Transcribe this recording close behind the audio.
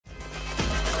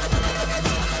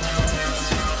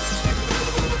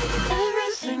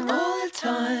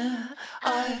time.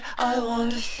 I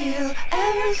want to feel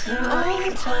everything all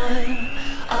the time.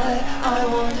 I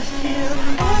want to feel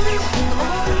everything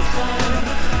all the time.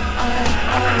 I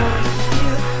want to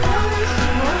feel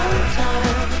everything all the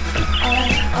time.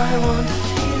 I want to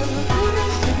feel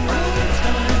everything all the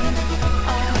time.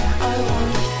 I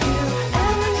want to feel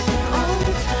everything all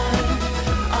the time.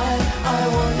 I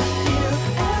want to feel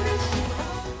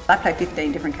everything. I play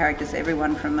 15 different characters,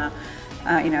 everyone from a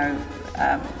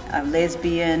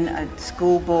lesbian, a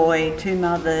schoolboy, two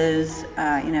mothers,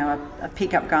 a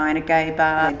pickup guy in a gay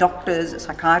bar, doctors,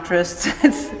 psychiatrists.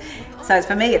 So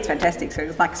for me, it's fantastic. So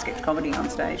it's like sketch comedy on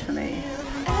stage for me.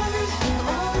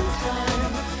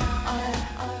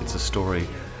 It's a story,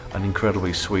 an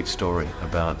incredibly sweet story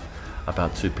about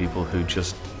two people who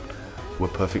just were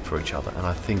perfect for each other, and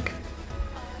I think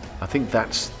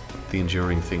that's the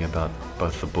enduring thing about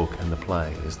both the book and the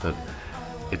play, is that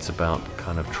it's about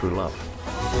kind of true love.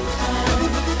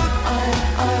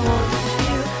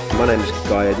 My name is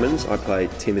Guy Edmonds. I play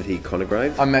Timothy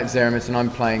Conograve. I'm Matt Zeramis and I'm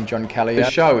playing John Kelly. The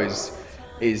show is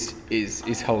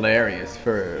hilarious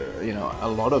for a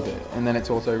lot of it, and then it's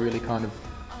also really kind of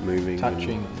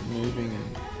touching and moving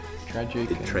and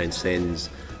tragic. It transcends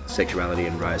sexuality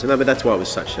and race, and that's why it was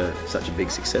such a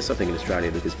big success, I think, in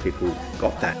Australia, because people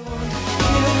got that.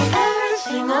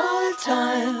 Everything all the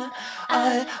time.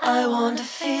 I want to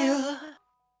feel